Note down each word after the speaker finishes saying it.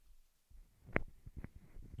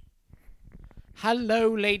Hello,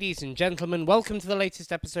 ladies and gentlemen. Welcome to the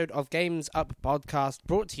latest episode of Games Up Podcast,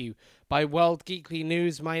 brought to you by World Geekly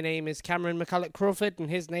News. My name is Cameron McCulloch Crawford, and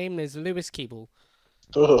his name is Lewis Keeble.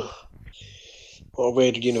 Oh, what a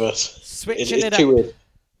weird universe. Switching it It's up. too weird.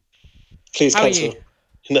 Please How are cancel. you?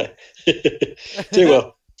 No. Doing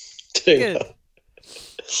well. Doing Good. well.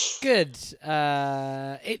 Good.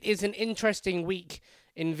 It is an interesting week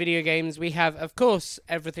in video games. We have, of course,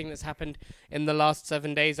 everything that's happened in the last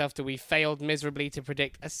 7 days after we failed miserably to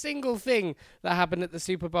predict a single thing that happened at the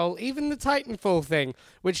Super Bowl, even the Titanfall thing,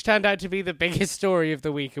 which turned out to be the biggest story of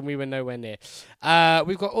the week, and we were nowhere near.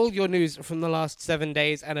 We've got all your news from the last 7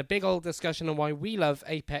 days and a big old discussion on why we love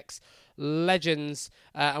Apex Legends.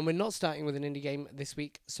 And we're not starting with an indie game this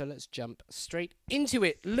week, so let's jump straight into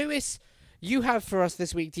it. Lewis, you have for us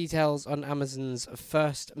this week details on Amazon's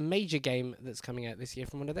first major game that's coming out this year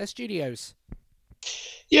from one of their studios.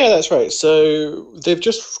 Yeah, that's right. So they've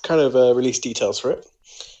just kind of released details for it.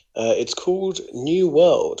 It's called New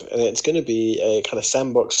World, and it's going to be a kind of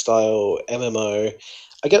sandbox-style MMO.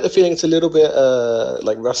 I get the feeling it's a little bit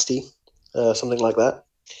like Rusty, something like that.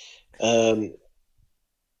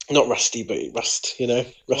 Not Rusty, but Rust,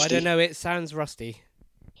 Rusty. Oh, I don't know, it sounds rusty.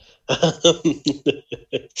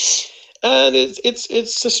 And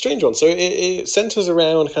it's a strange one. So it centers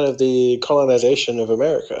around kind of the colonization of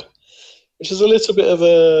America, which is a little bit of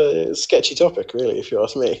a sketchy topic, really, if you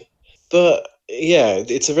ask me. But yeah,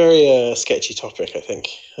 it's a very sketchy topic, I think.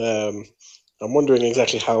 I'm wondering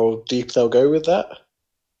exactly how deep they'll go with that,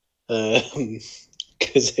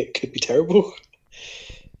 because it could be terrible.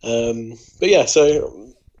 But yeah,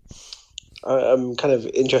 so I'm kind of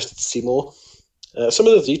interested to see more. Some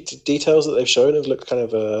of the details that they've shown have looked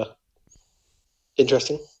kind of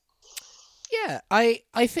interesting. Yeah,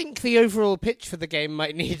 I think the overall pitch for the game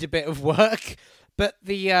might need a bit of work, but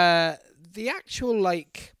the actual,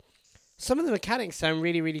 some of the mechanics sound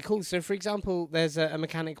really, really cool. So, for example, there's a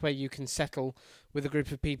mechanic where you can settle with a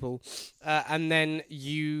group of people, and then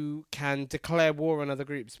you can declare war on other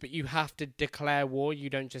groups, but you have to declare war, you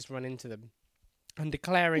don't just run into them. And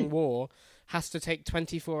declaring war has to take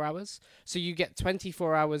 24 hours, so you get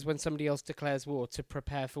 24 hours when somebody else declares war to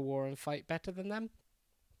prepare for war and fight better than them.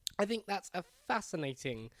 I think that's a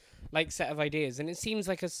fascinating, set of ideas, and it seems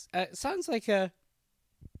like sounds like a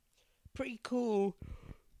pretty cool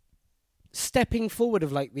stepping forward of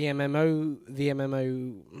the MMO. The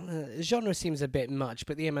MMO genre seems a bit much,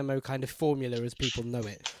 but the MMO kind of formula as people know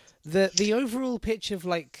it. The overall pitch of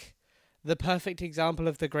the perfect example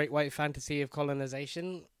of the great white fantasy of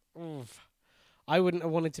colonization. Oof, I wouldn't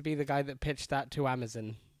have wanted to be the guy that pitched that to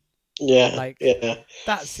Amazon. Yeah, yeah.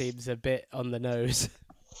 That seems a bit on the nose.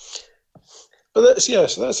 But so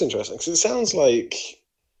that's interesting, because it sounds like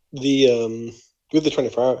the with the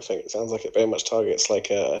 24-hour thing, it sounds like it very much targets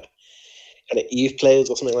like a kind of Eve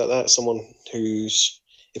players or something like that. Someone who's,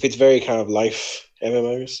 if it's very kind of life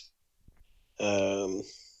MMOs, that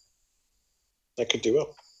could do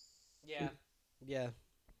well. Yeah.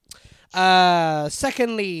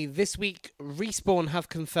 Secondly, this week, Respawn have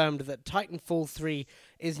confirmed that Titanfall 3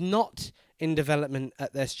 is not in development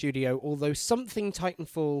at their studio, although something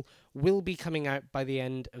Titanfall will be coming out by the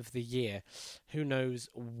end of the year. Who knows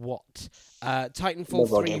what? Titanfall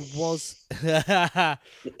 3 was...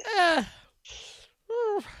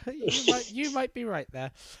 you might be right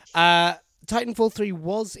there. Titanfall 3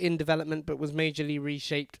 was in development but was majorly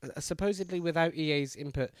reshaped, supposedly without EA's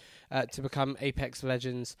input, to become Apex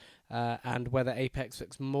Legends, and whether Apex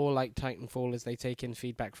looks more like Titanfall as they take in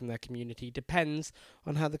feedback from their community depends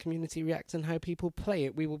on how the community reacts and how people play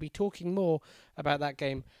it. We will be talking more about that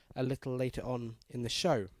game a little later on in the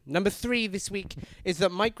show. Number 3 this week is that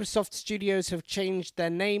Microsoft Studios have changed their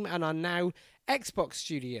name and are now Xbox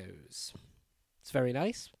Studios. It's very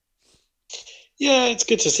nice. Yeah, it's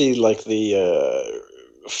good to see the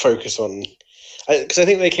focus on, because I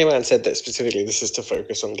think they came out and said that specifically this is to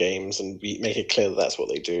focus on games and make it clear that that's what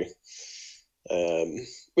they do,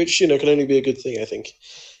 which can only be a good thing, I think,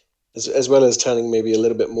 as well as turning maybe a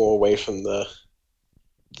little bit more away from the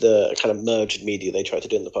kind of merged media they tried to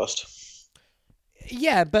do in the past.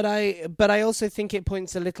 Yeah, but I also think it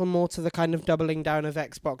points a little more to the kind of doubling down of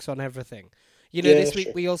Xbox on everything. This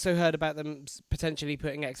week we also heard about them potentially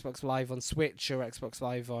putting Xbox Live on Switch or Xbox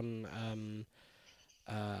Live on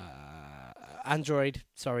Android.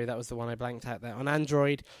 Sorry, that was the one I blanked out there. On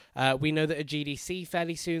Android. We know that at GDC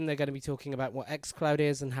fairly soon they're going to be talking about what xCloud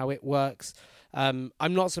is and how it works. I'm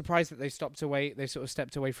not surprised that they sort of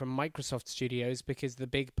stepped away from Microsoft Studios, because the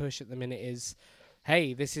big push at the minute is,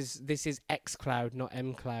 hey, this is xCloud, not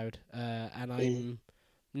mCloud. And I'm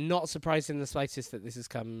not surprised in the slightest that this has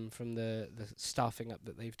come from the staffing up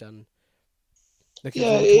that they've done. Looking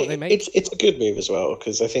Yeah, forward to what they make. it's a good move as well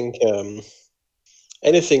because I think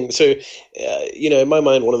anything. So, in my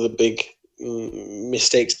mind, one of the big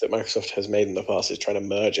mistakes that Microsoft has made in the past is trying to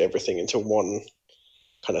merge everything into one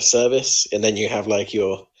kind of service, and then you have like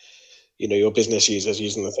your business users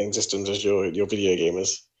using the same systems as your video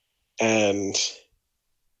gamers, and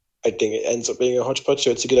I think it ends up being a hodgepodge.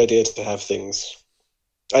 So it's a good idea to have things.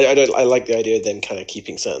 I like the idea of then kind of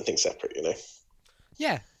keeping certain things separate.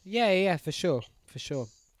 Yeah, for sure, for sure.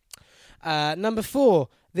 Number 4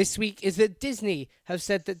 this week is that Disney have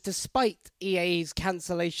said that despite EA's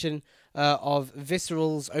cancellation of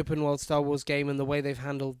Visceral's open world Star Wars game and the way they've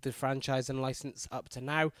handled the franchise and license up to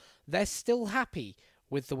now, they're still happy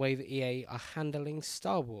with the way that EA are handling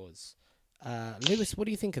Star Wars. Lewis, what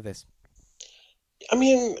do you think of this? I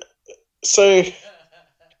mean, so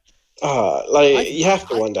you have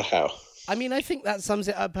to I, wonder how. I mean, I think that sums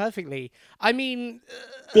it up perfectly. I mean,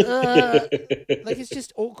 like it's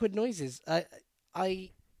just awkward noises. I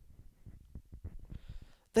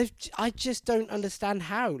I just don't understand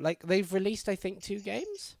how. Like they've released, I think, 2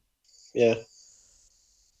 games Yeah.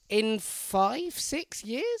 in 5, 6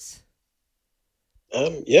 years.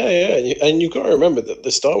 Yeah. And you've got to remember that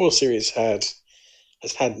the Star Wars series has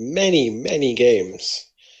had many, many games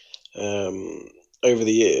over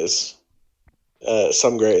the years.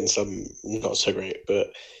 Some great and some not so great,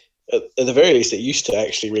 but at the very least, it used to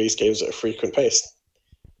actually release games at a frequent pace.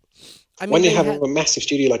 I mean, When you have a massive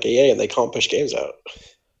studio like EA and they can't push games out.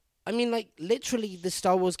 I mean, like literally, the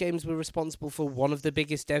Star Wars games were responsible for one of the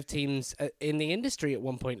biggest dev teams in the industry at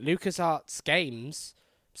one point. LucasArts Games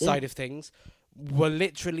side of things were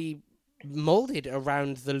literally molded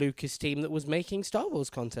around the Lucas team that was making Star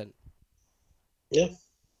Wars content. Yeah.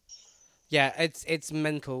 Yeah, it's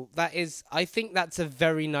mental. I think that's a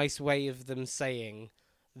very nice way of them saying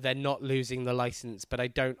they're not losing the license, but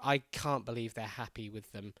I can't believe they're happy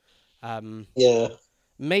with them. Yeah.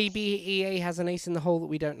 Maybe EA has an ace in the hole that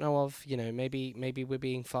we don't know of. Maybe we're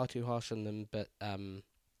being far too harsh on them, but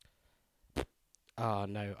oh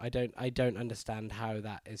no, I don't understand how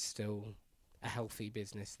that is still a healthy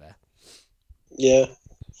business there. Yeah.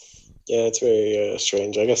 Yeah, it's very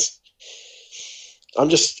strange. I guess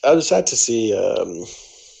I'm sad to see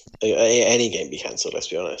any game be cancelled. Let's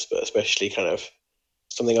be honest, but especially kind of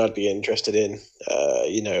something I'd be interested in.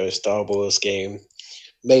 A Star Wars game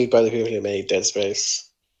made by the people who made Dead Space.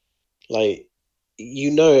 Like,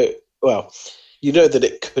 that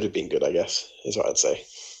it could have been good. I guess is what I'd say.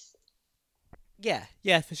 Yeah,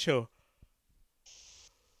 for sure.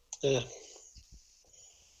 Yeah.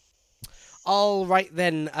 All right,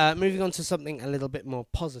 then. Moving on to something a little bit more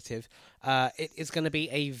positive. It is going to be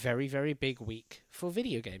a very, very big week for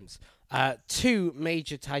video games. 2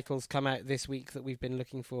 major titles come out this week that we've been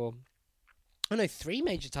looking for. Oh no, 3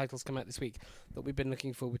 major titles come out this week that we've been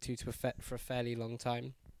looking forward to for a fairly long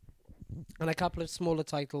time. And a couple of smaller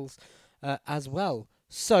titles as well.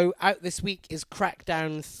 So, out this week is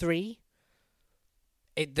Crackdown 3.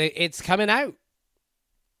 It's coming out.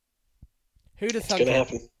 Who'd have thunk It's going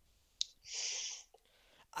to happen?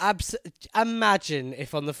 Imagine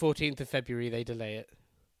if on the 14th of February they delay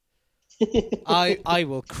it. I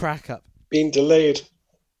will crack up. Being delayed.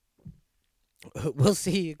 We'll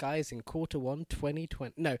see you guys in Q1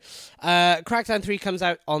 2020. No. Crackdown 3 comes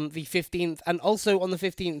out on the 15th, and also on the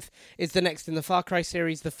 15th is the next in the Far Cry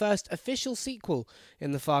series, the first official sequel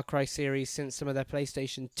in the Far Cry series since some of their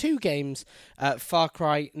PlayStation 2 games, Far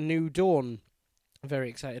Cry New Dawn.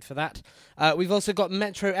 Very excited for that. We've also got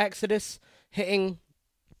Metro Exodus hitting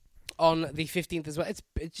on the 15th as well.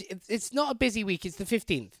 It's not a busy week, it's the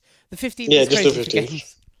 15th. The 15th is just crazy the 15th. for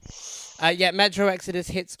games. Metro Exodus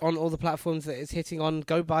hits on all the platforms that it's hitting on.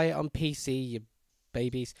 Go buy it on PC, you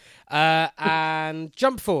babies. And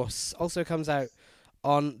Jump Force also comes out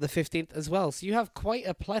on the 15th as well. So you have quite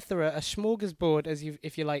a plethora, a smorgasbord,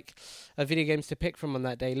 if you like, of video games to pick from on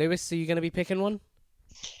that day. Lewis, are you going to be picking one?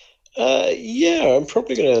 Yeah, I'm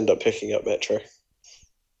probably going to end up picking up Metro.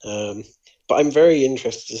 But I'm very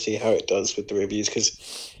interested to see how it does with the reviews,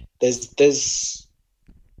 because there's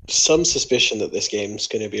some suspicion that this game's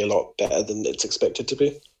going to be a lot better than it's expected to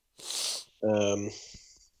be.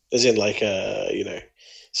 As in, like,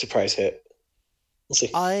 surprise hit. We'll see.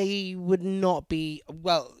 I would not be...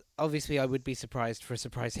 Well, obviously I would be surprised for a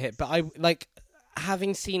surprise hit, but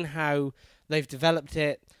having seen how they've developed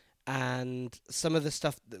it and some of the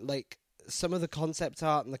stuff, some of the concept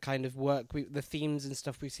art and the kind of work, the themes and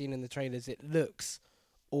stuff we've seen in the trailers, it looks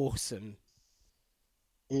awesome.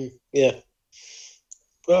 Yeah.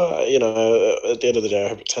 Well, at the end of the day, I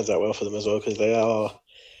hope it turns out well for them as well, because they are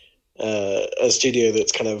a studio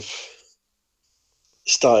that's kind of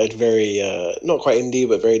started very not quite indie,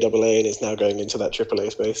 but very double A, and is now going into that triple A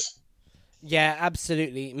space. Yeah,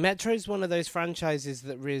 absolutely. Metro's one of those franchises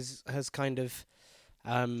that Riz has kind of,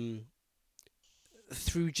 um,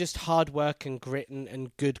 through just hard work and grit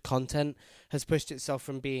and good content, has pushed itself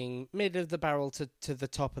from being mid of the barrel to the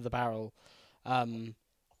top of the barrel. Um,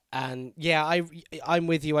 and yeah, I'm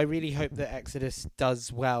with you. I really hope that Exodus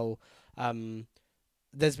does well. Um,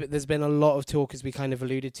 there's been a lot of talk, as we kind of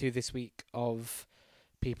alluded to this week, of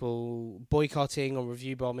people boycotting or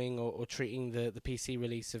review bombing or treating the PC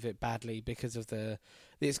release of it badly because of the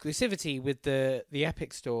exclusivity with the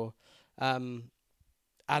Epic Store. And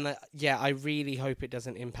yeah, I really hope it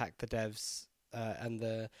doesn't impact the devs and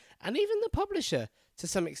even the publisher to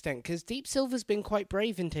some extent, because Deep Silver's been quite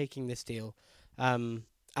brave in taking this deal. And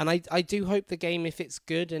I do hope the game, if it's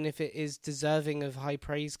good and if it is deserving of high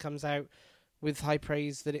praise, comes out with high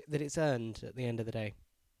praise that it's earned at the end of the day.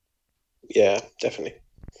 Yeah, definitely.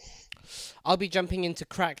 I'll be jumping into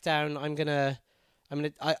Crackdown.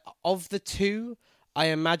 Of the two, I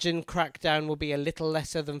imagine Crackdown will be a little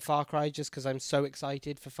lesser than Far Cry, just because I'm so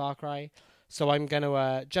excited for Far Cry. So I'm going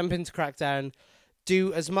to jump into Crackdown,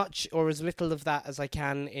 do as much or as little of that as I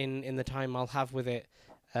can in the time I'll have with it,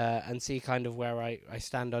 and see kind of where I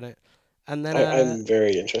stand on it. And then I'm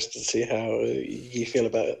very interested to see how you feel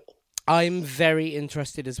about it. I'm very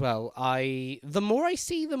interested as well. The more I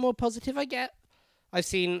see, the more positive I get. I've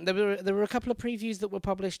seen there were a couple of previews that were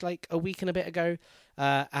published like a week and a bit ago,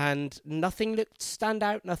 and nothing looked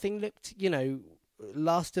standout. Nothing looked,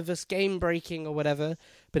 Last of Us game breaking or whatever.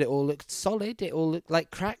 But it all looked solid. It all looked like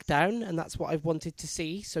Crackdown, and that's what I wanted to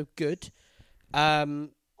see. So good. But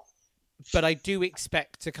I do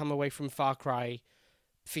expect to come away from Far Cry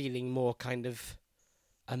feeling more kind of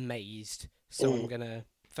amazed. So I'm gonna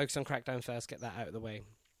focus on Crackdown first, get that out of the way,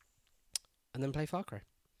 and then play Far Cry.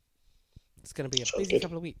 It's going to be a busy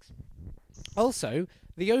couple of weeks. Also,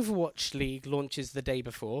 the Overwatch League launches the day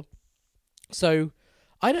before, so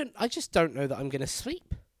I just don't know that I'm going to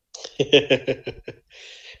sleep.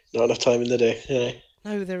 Not enough time in the day. Yeah.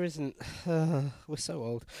 No, there isn't. We're so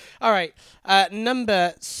old. All right,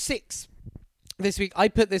 number 6 this week. I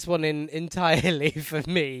put this one in entirely for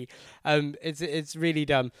me. It's really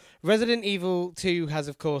dumb. Resident Evil 2 has,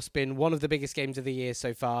 of course, been one of the biggest games of the year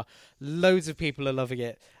so far. Loads of people are loving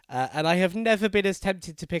it. And I have never been as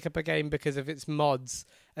tempted to pick up a game because of its mods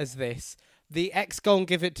as this. The XCOM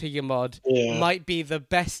Give It To You mod might be the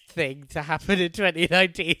best thing to happen in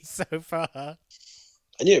 2019 so far. I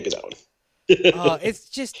knew it'd be that one.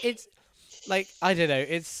 It's like, I don't know.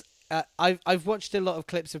 It's I've watched a lot of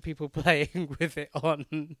clips of people playing with it on,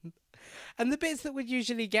 and the bits that would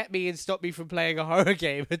usually get me and stop me from playing a horror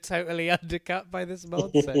game are totally undercut by this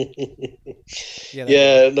mod. So.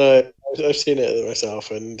 No, I've seen it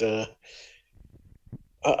myself, and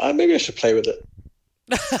maybe I should play with it.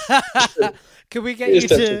 Can we get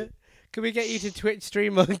you to Twitch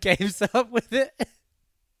stream on GameStop with it?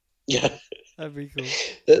 Yeah. That'd be cool.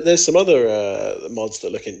 There's some other mods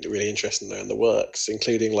that look really interesting there in the works,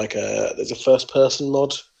 including there's a first-person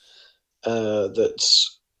mod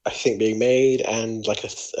that's, I think, being made, and like a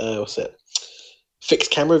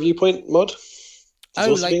fixed camera viewpoint mod.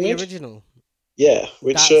 Like the original. Yeah,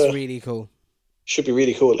 which that's really cool. Should be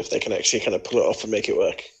really cool if they can actually kind of pull it off and make it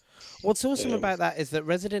work. What's awesome about that is that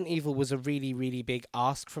Resident Evil was a really, really big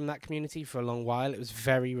ask from that community for a long while. It was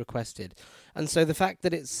very requested. And so the fact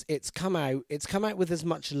that it's come out with as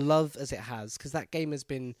much love as it has, because that game has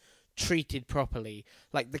been treated properly.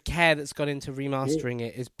 Like, the care that's gone into remastering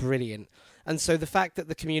it is brilliant. And so the fact that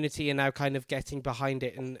the community are now kind of getting behind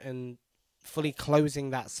it and fully closing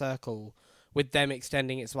that circle with them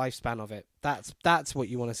extending its lifespan of it, that's what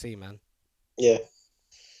you want to see, man. Yeah.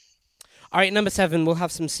 All right, number 7, we'll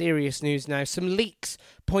have some serious news now. Some leaks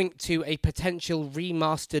point to a potential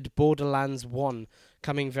remastered Borderlands 1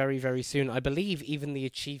 coming very, very soon. I believe even the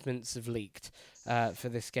achievements have leaked for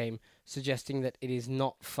this game, suggesting that it is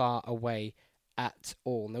not far away at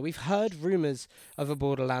all. Now, we've heard rumours of a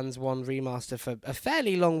Borderlands 1 remaster for a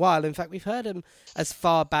fairly long while. In fact, we've heard them as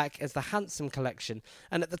far back as the Handsome Collection.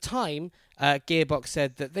 And at the time, Gearbox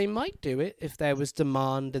said that they might do it if there was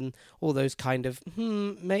demand and all those kind of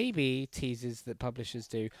maybe teases that publishers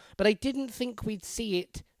do. But I didn't think we'd see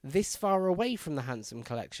it this far away from the Handsome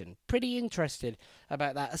Collection. Pretty interested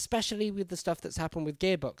about that, especially with the stuff that's happened with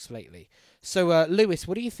Gearbox lately. So, Lewis,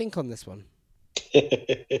 what do you think on this one?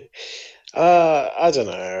 I don't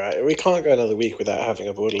know. Right? We can't go another week without having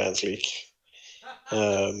a Borderlands leak.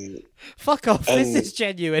 Fuck off! This is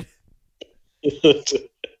genuine.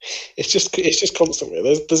 It's just constantly.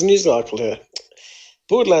 There's a news article here.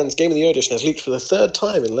 Borderlands Game of the Year edition has leaked for the 3rd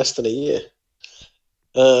time in less than a year.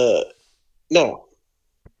 Uh, Now,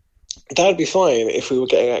 that would be fine if we were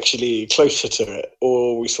getting actually closer to it,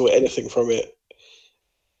 or we saw anything from it.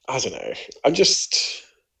 I don't know.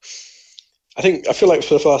 I feel like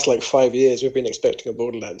for the past like 5 years, we've been expecting a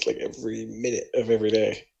Borderlands like every minute of every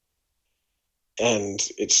day, and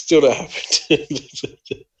it's still not happened.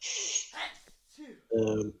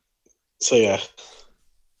 um, so yeah,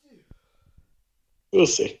 we'll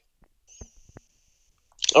see.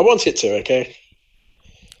 I want it to. Okay.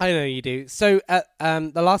 I know you do. So,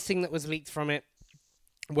 the last thing that was leaked from it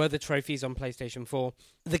were the trophies on PlayStation 4.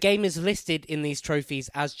 The game is listed in these trophies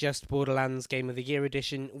as just Borderlands Game of the Year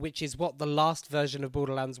Edition, which is what the last version of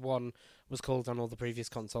Borderlands 1 was called on all the previous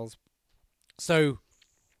consoles. So,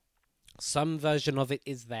 some version of it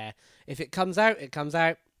is there. If it comes out, it comes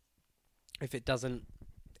out. If it doesn't,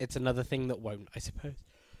 it's another thing that won't, I suppose.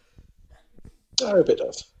 I hope it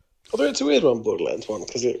does. Although it's a weird one, Borderlands 1,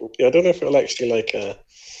 because I don't know if it'll actually like. I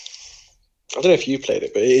don't know if you played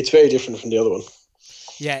it, but it's very different from the other one.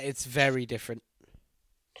 Yeah, it's very different.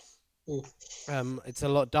 Mm. It's a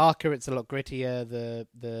lot darker. It's a lot grittier.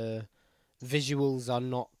 The visuals are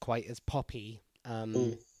not quite as poppy.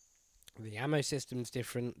 The ammo system's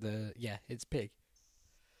different. It's big.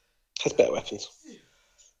 Has better weapons.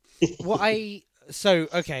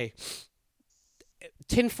 Okay.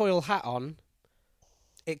 Tinfoil hat on.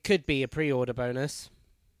 It could be a pre-order bonus.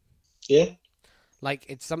 Yeah. Like,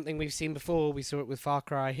 it's something we've seen before. We saw it with Far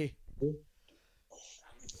Cry. Mm.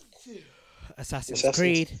 Assassin's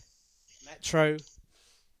Creed. Metro.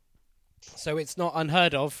 So it's not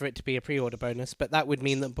unheard of for it to be a pre-order bonus, but that would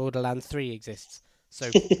mean that Borderlands 3 exists.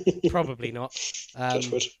 So probably not.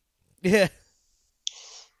 Touchwood. Yeah.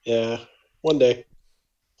 Yeah. One day.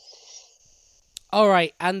 All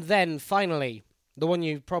right, and then finally, the one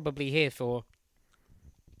you're probably here for.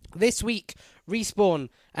 This week, Respawn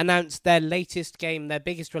announced their latest game, their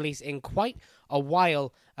biggest release in quite a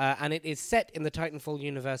while, and it is set in the Titanfall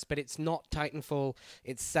universe, but it's not Titanfall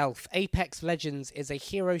itself. Apex Legends is a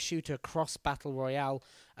hero shooter cross-battle royale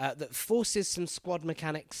that forces some squad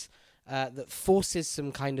mechanics, that forces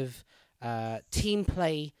some kind of team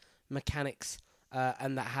play mechanics,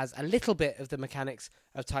 and that has a little bit of the mechanics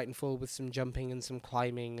of Titanfall with some jumping and some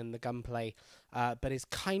climbing and the gunplay, but is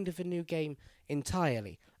kind of a new game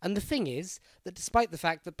entirely. And the thing is that despite the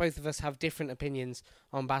fact that both of us have different opinions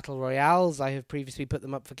on Battle Royales, I have previously put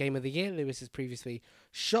them up for Game of the Year, Lewis has previously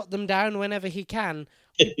shot them down whenever he can,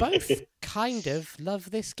 we both kind of love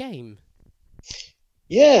this game.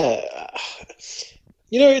 Yeah.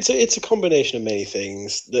 It's a combination of many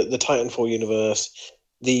things. The Titanfall universe,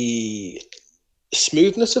 the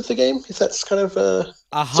smoothness of the game, if that's kind of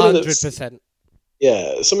 100%.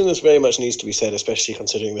 Yeah, something that's very much needs to be said, especially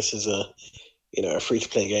considering this is a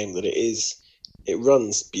free-to-play game, that it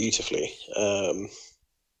runs beautifully,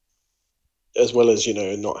 as well as,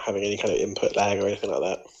 not having any kind of input lag or anything like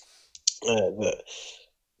that. That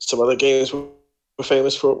some other games were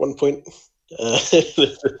famous for at one point.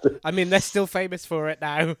 I mean, they're still famous for it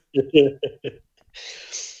now.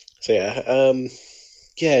 So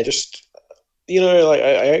yeah, just, like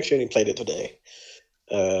I actually only played it today,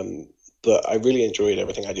 but I really enjoyed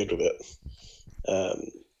everything I did with it.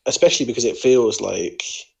 Especially because it feels like,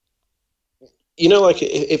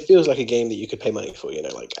 it feels like a game that you could pay money for,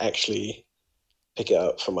 like actually pick it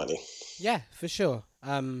up for money. Yeah, for sure.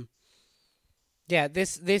 I'm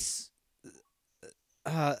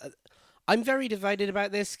very divided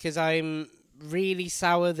about this because I'm really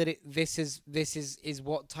sour that this is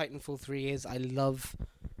what Titanfall 3 is. I love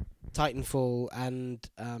Titanfall, and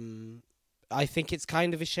I think it's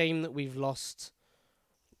kind of a shame that we've lost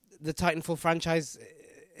the Titanfall franchise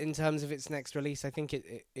in terms of its next release. I think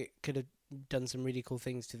it could have done some really cool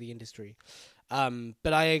things to the industry.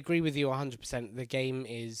 But I agree with you 100%. The game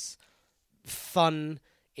is fun.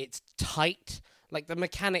 It's tight. Like, the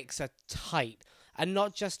mechanics are tight. And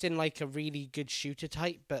not just in, like, a really good shooter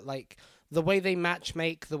type, but, like, the way they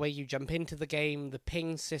matchmake, the way you jump into the game, the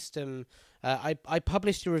ping system. I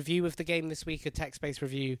published a review of the game this week, a text-based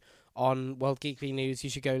review on World Geekly News. You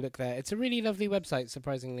should go look there. It's a really lovely website,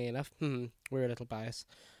 surprisingly enough. We're a little biased.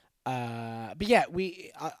 But yeah,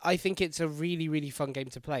 I think it's a really, really fun game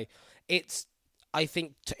to play. It's, I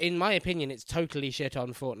think, in my opinion, it's totally shit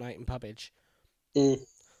on Fortnite and PUBG.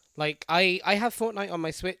 Like, I have Fortnite on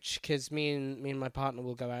my Switch because me and my partner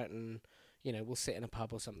will go out and, we'll sit in a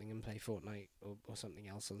pub or something and play Fortnite or something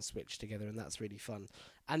else on Switch together, and that's really fun.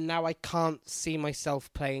 And now I can't see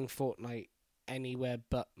myself playing Fortnite anywhere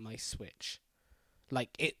but my Switch.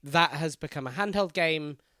 Like, that has become a handheld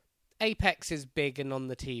game. Apex is big and on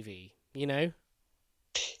the TV,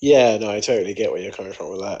 Yeah, no, I totally get where you're coming from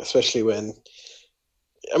with that, especially when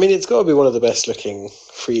I mean, it's got to be one of the best looking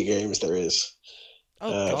free games there is,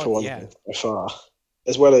 Oh for God, one yeah. thing, by far.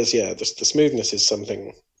 As well as, yeah, the smoothness is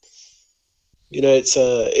something.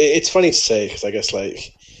 It's funny to say because I guess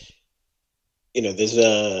like there's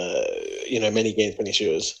many games, many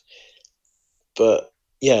shooters, but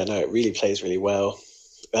yeah, no, it really plays really well.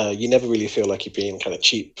 You never really feel like you're being kind of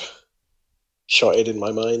cheap shotted in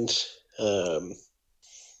my mind. Um,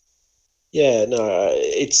 yeah, no,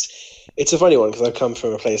 it's a funny one because I come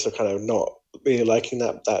from a place of kind of not really liking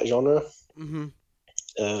that genre. Hmm.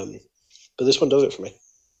 Um, but this one does it for me.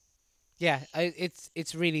 Yeah,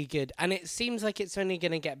 it's really good, and it seems like it's only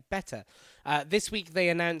going to get better. This week they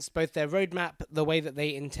announced both their roadmap, the way that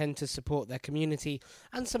they intend to support their community,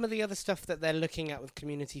 and some of the other stuff that they're looking at with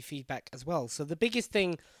community feedback as well. So the biggest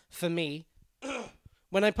thing for me,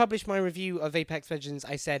 when I published my review of Apex Legends,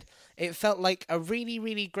 I said it felt like a really,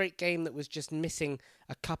 really great game that was just missing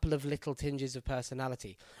a couple of little tinges of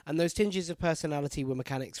personality. And those tinges of personality were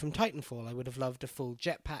mechanics from Titanfall. I would have loved a full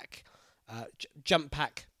jetpack, jump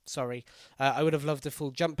pack. Sorry, I would have loved a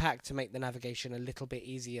full jump pack to make the navigation a little bit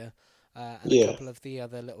easier, and a Yeah, couple of the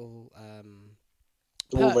other little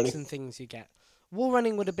the wall perks running. and things you get. Wall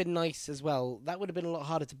running would have been nice as well. That would have been a lot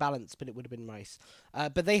harder to balance, but it would have been nice.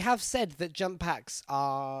 But they have said that jump packs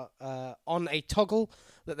are on a toggle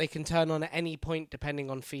that they can turn on at any point depending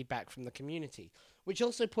on feedback from the community, which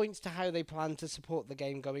also points to how they plan to support the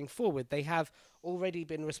game going forward. They have already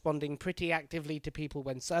been responding pretty actively to people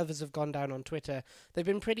when servers have gone down on Twitter. They've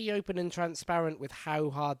been pretty open and transparent with how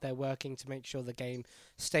hard they're working to make sure the game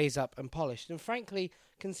stays up and polished. And frankly,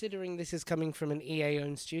 considering this is coming from an EA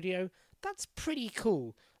owned studio, that's pretty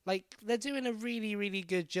cool. Like, they're doing a really, really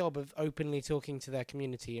good job of openly talking to their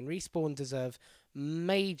community, and Respawn deserve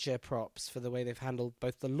major props for the way they've handled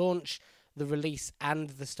both the launch, the release, and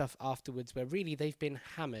the stuff afterwards, where really they've been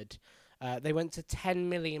hammered. They went to 10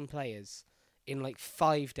 million players in like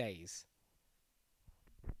 5 days.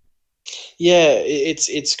 Yeah,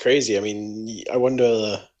 it's crazy. I mean, I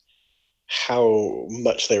wonder how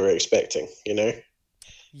much they were expecting. Because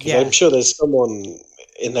I'm Yeah. sure there's someone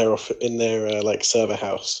in their like server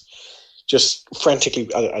house just frantically.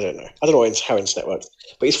 I don't know. I don't know how internet works,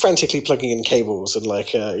 but he's frantically plugging in cables and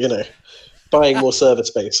like buying more server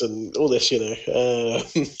space and all this.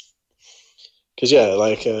 Because yeah,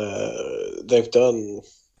 like they've done.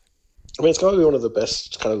 I mean, it's got to be one of the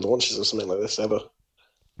best kind of launches of something like this ever.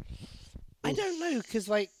 I don't know,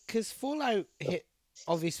 because Fallout hit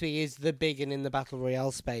obviously is the big and in the battle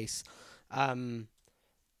royale space. Um,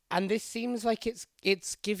 and this seems like it's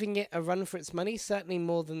giving it a run for its money, certainly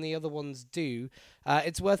more than the other ones do.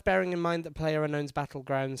 It's worth bearing in mind that PlayerUnknown's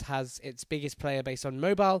Battlegrounds has its biggest player base on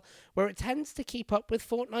mobile, where it tends to keep up with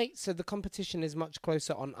Fortnite, so the competition is much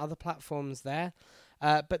closer on other platforms there.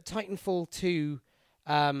 But Titanfall 2,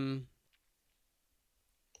 um,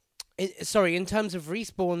 in terms of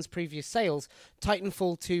Respawn's previous sales,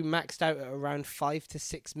 Titanfall 2 maxed out at around 5 to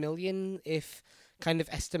 6 million, if kind of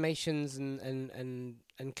estimations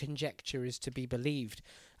and conjecture is to be believed.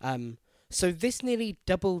 So this nearly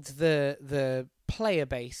doubled the player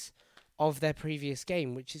base of their previous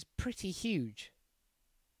game, which is pretty huge.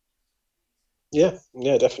 Yeah,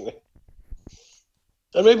 yeah, definitely.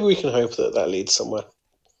 And maybe we can hope that that leads somewhere.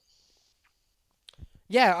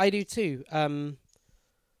 Yeah, I do too.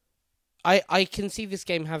 I can see this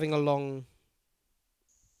game having a long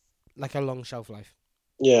shelf life.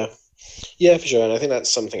 Yeah, yeah, for sure. And I think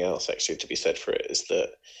that's something else actually to be said for it is that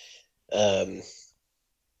um,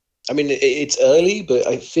 I mean it's early, but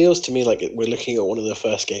it feels to me like we're looking at one of the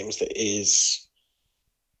first games that is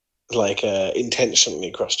like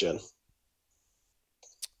intentionally cross-gen.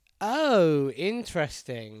 Oh,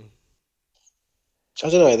 interesting. I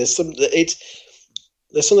don't know. There's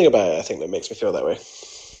something about it I think that makes me feel that way.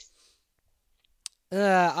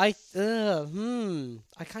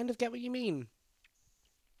 I kind of get what you mean.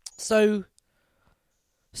 So,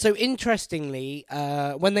 so interestingly,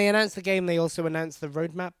 when they announced the game, they also announced the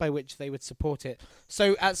roadmap by which they would support it.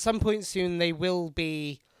 So, at some point soon, they will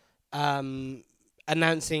be um,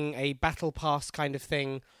 announcing a battle pass kind of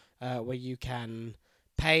thing, where you can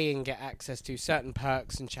pay and get access to certain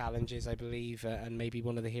perks and challenges, I believe, and maybe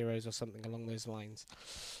one of the heroes or something along those lines.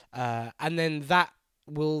 And then that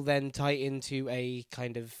will then tie into a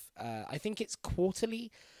kind of, I think it's quarterly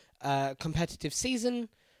competitive season,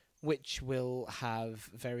 which will have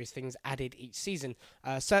various things added each season.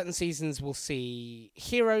 Certain seasons will see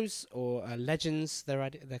heroes or legends.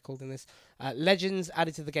 They're called in this legends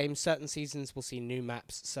added to the game. Certain seasons will see new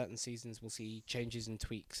maps. Certain seasons will see changes and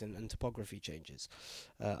tweaks and topography changes.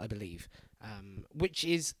 I believe, which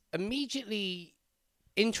is immediately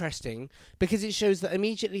interesting because it shows that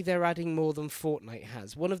immediately they're adding more than Fortnite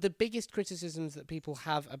has. One of the biggest criticisms that people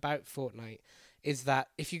have about Fortnite is that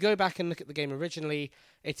if you go back and look at the game originally,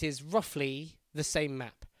 it is roughly the same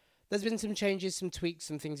map. There's been some changes, some tweaks,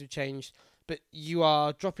 some things have changed, but you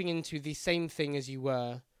are dropping into the same thing as you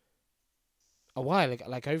were a while ago,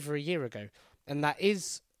 like over a year ago. And that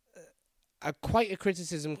is quite a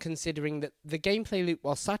criticism considering that the gameplay loop,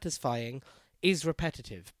 while satisfying, is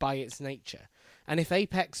repetitive by its nature. And if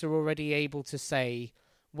Apex are already able to say,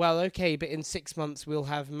 well, okay, but in 6 months we'll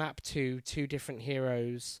have map 2, 2 different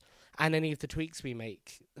heroes, and any of the tweaks we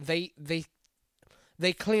make, they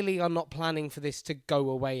clearly are not planning for this to go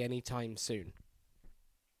away anytime soon.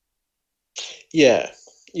 Yeah,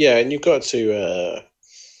 and you've got to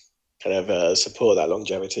kind of support that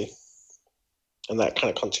longevity and that kind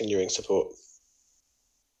of continuing support.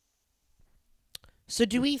 So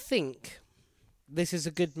do we think this is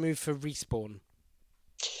a good move for Respawn?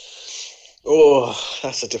 Oh,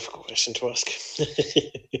 that's a difficult question to ask.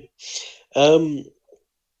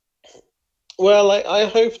 Well, I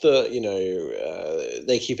hope that,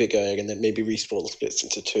 they keep it going and then maybe Respawn splits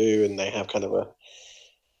into two and they have kind of a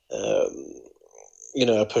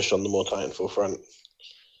push on the more Titanfall front.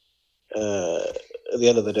 At the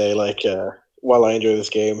end of the day, while I enjoy this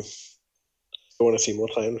game, I want to see more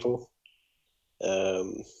Titanfall.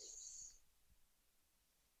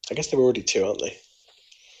 I guess there were already two, aren't they?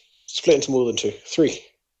 Split into more than two, three,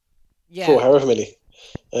 four, however many.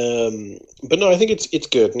 But no, I think it's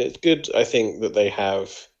good, and it's good. I think that they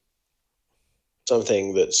have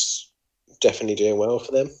something that's definitely doing well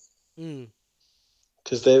for them,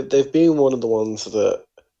 because they've been one of the ones that,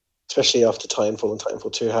 especially after Titanfall and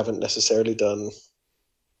Titanfall 2, haven't necessarily done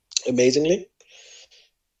amazingly.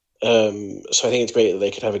 So I think it's great that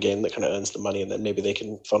they could have a game that kind of earns the money, and then maybe they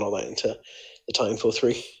can funnel that into the Titanfall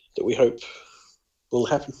 3 that we hope will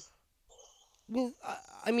happen. Well,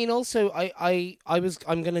 I mean, also,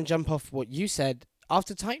 I'm going to jump off what you said.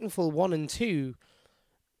 After Titanfall 1 and 2,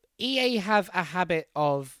 EA have a habit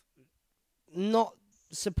of not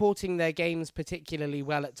supporting their games particularly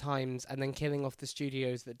well at times and then killing off the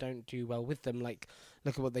studios that don't do well with them. Like,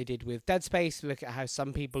 look at what they did with Dead Space, look at how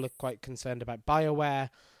some people are quite concerned about BioWare,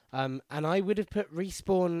 and I would have put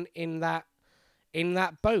Respawn in that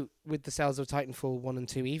boat with the sales of Titanfall 1 and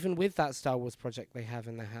 2, even with that Star Wars project they have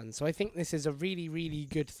in their hands. So I think this is a really, really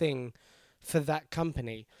good thing for that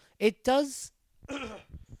company. It does,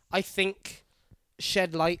 I think,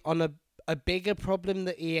 shed light on a bigger problem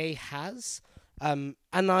that EA has. And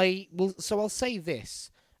I'll say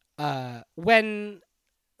this. When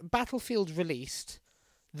Battlefield released,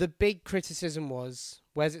 the big criticism was,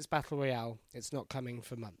 where's its Battle Royale? It's not coming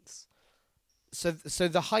for months. So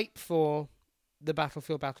the hype for the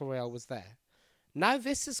Battlefield Battle Royale was there. Now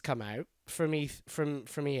this has come out from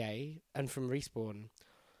EA and from Respawn,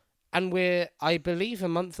 and we're, I believe, a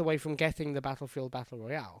month away from getting the Battlefield Battle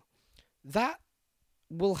Royale. That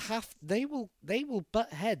will they will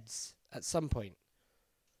butt heads at some point.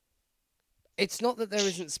 It's not that there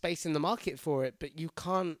isn't space in the market for it, but you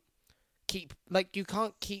can't keep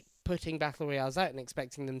putting Battle Royales out and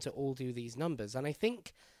expecting them to all do these numbers. And I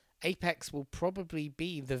think Apex will probably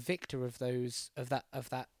be the victor of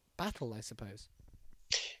that battle, I suppose.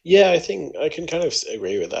 Yeah, I think I can kind of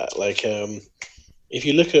agree with that. If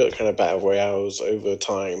you look at kind of battle royales over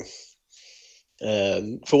time,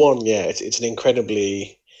 for one, yeah, it's an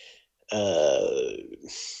incredibly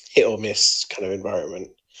hit or miss kind of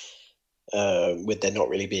environment, with there not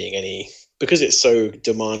really being any, because it's so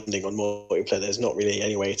demanding on multiplayer. There's not really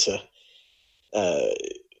any way to.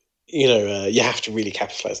 You have to really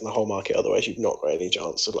capitalize on the whole market, otherwise you've not got any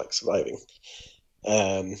chance of surviving.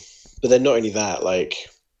 But then not only that,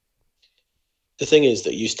 the thing is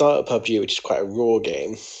that you start a PUBG, which is quite a raw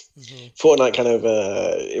game. Mm-hmm. Fortnite kind of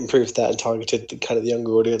improved that and targeted the kind of the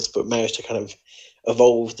younger audience, but managed to kind of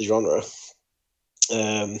evolve the genre.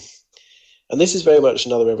 And this is very much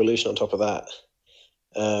another evolution on top of that.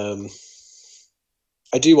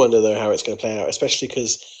 I do wonder though how it's going to play out, especially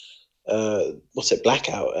because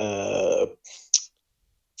Blackout,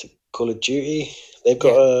 Call of Duty. They've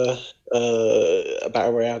got a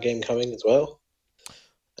battle royale game coming as well.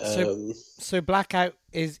 So Blackout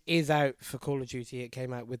is out for Call of Duty. It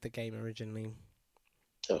came out with the game originally.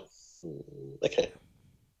 Oh, okay.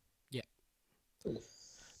 Yeah,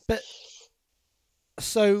 but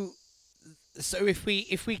so if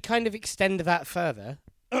we kind of extend that further.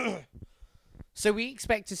 So we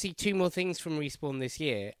expect to see 2 more things from Respawn this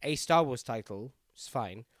year. A Star Wars title, which is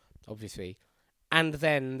fine, obviously. And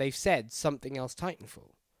then they've said something else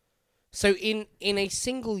Titanfall. So in a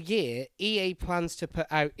single year, EA plans to put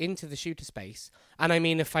out into the shooter space, and I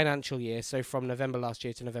mean a financial year, so from November last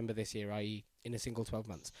year to November this year, i.e. in a single 12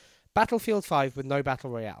 months, Battlefield 5 with no Battle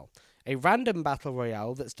Royale, a random Battle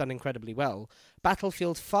Royale that's done incredibly well,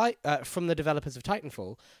 Battlefield 5 from the developers of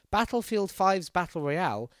Titanfall, Battlefield 5's Battle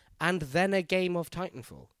Royale, and then a game of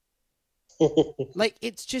Titanfall. Like,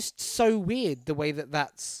 it's just so weird the way that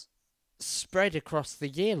that's spread across the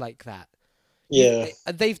year like that. Yeah.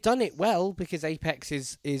 They've done it well because Apex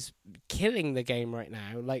is killing the game right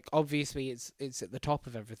now. Like, obviously it's at the top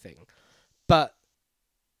of everything. But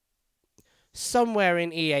somewhere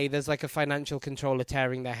in EA there's like a financial controller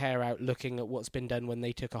tearing their hair out looking at what's been done when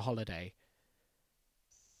they took a holiday.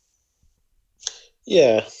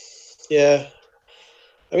 Yeah. Yeah.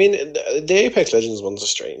 I mean, the Apex Legends one's a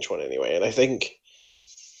strange one anyway, and I think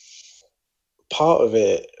part of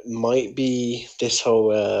it might be this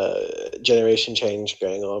whole generation change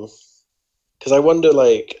going on. Because I wonder,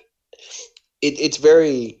 like, it's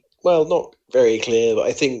very, well, not very clear, but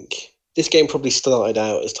I think this game probably started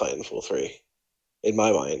out as Titanfall 3, in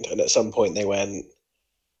my mind. And at some point they went,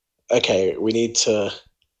 okay, we need to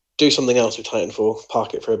do something else with Titanfall,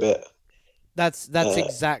 park it for a bit. That's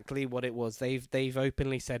exactly what it was. They've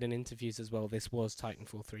openly said in interviews as well, this was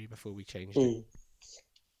Titanfall 3 before we changed it.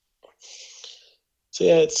 So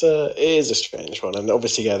yeah, it is a strange one, and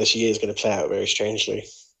obviously, yeah, this year is going to play out very strangely.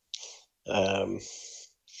 I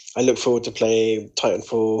look forward to playing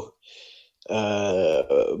Titanfall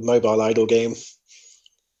mobile idle game.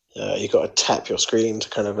 You've got to tap your screen to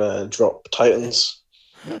kind of drop Titans.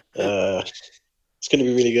 It's going to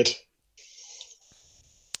be really good.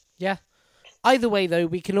 Yeah. Either way, though,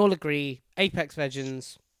 we can all agree Apex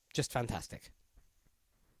Legends, just fantastic.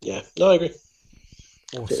 Yeah, no, I agree.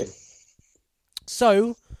 Awesome. Really.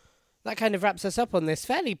 So, that kind of wraps us up on this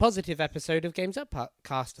fairly positive episode of Games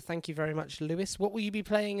Upcast. Thank you very much, Lewis. What will you be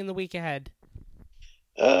playing in the week ahead?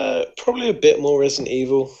 Probably a bit more Resident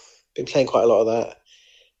Evil. Been playing quite a lot of that.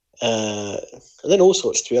 And then all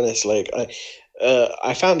sorts, to be honest. Like,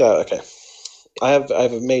 I found out, okay, I have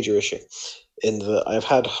a major issue in that I've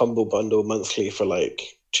had Humble Bundle monthly for like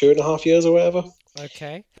 2.5 years or whatever.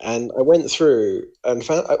 Okay. And I went through and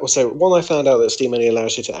found, so one, I found out that Steam only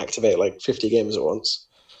allows you to activate like 50 games at once.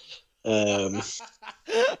 Otherwise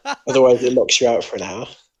it locks you out for an hour.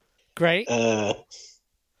 Great. I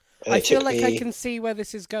feel like I can see where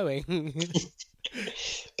this is going.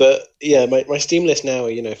 But yeah, my Steam list now,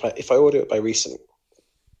 you know, if I order it by recent,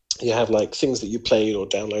 you have like things that you played or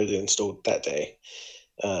downloaded and installed that day,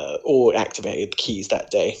 or activated keys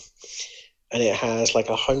that day. And it has like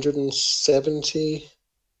 170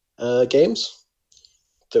 games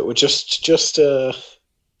that were just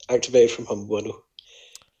activated from Humble Bundle.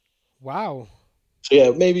 Wow. So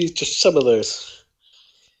yeah, maybe just some of those.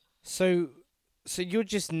 So you're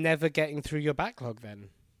just never getting through your backlog then?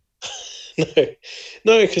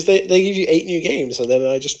 No, because they give you 8 new games, and then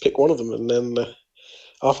I just pick one of them, and then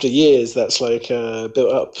after years, that's like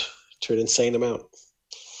built up to an insane amount.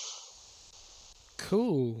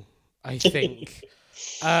 Cool. I think.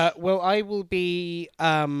 Well, I will be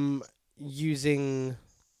using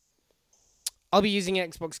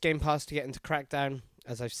Xbox Game Pass to get into Crackdown,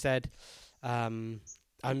 as I've said. I'm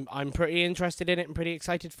pretty interested in it and pretty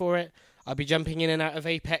excited for it. I'll be jumping in and out of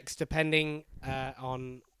Apex depending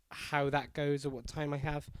on how that goes or what time I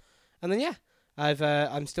have. And then yeah,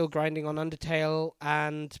 I'm still grinding on Undertale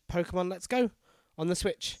and Pokemon Let's Go on the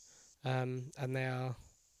Switch. And they're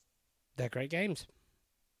great games.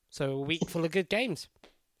 So a week full of good games.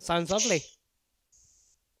 Sounds lovely.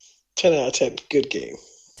 10 out of 10, good game.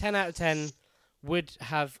 10 out of 10 would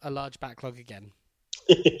have a large backlog again.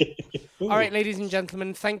 All right, ladies and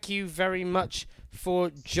gentlemen, thank you very much for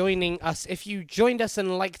joining us. If you joined us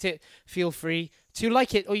and liked it, feel free to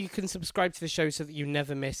like it, or you can subscribe to the show so that you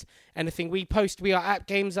never miss anything we post. We are at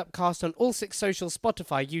Games Upcast on all 6 socials: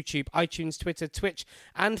 Spotify, YouTube, iTunes, Twitter, Twitch,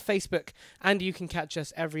 and Facebook. And you can catch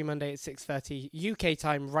us every Monday at 6:30 UK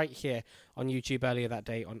time right here on YouTube, earlier that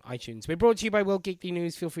day on iTunes. We're brought to you by World Geekly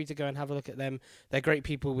News. Feel free to go and have a look at them. They're great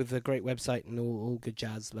people with a great website and all good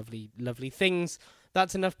jazz, lovely things.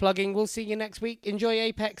 That's enough plugging. We'll see you next week. Enjoy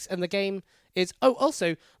Apex, and the game is... Oh,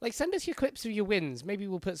 also, like, send us your clips of your wins. Maybe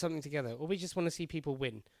we'll put something together. Or we just want to see people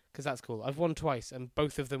win, because that's cool. I've won twice, and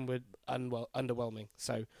both of them were underwhelming.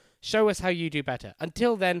 So show us how you do better.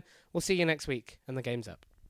 Until then, we'll see you next week, and the game's up.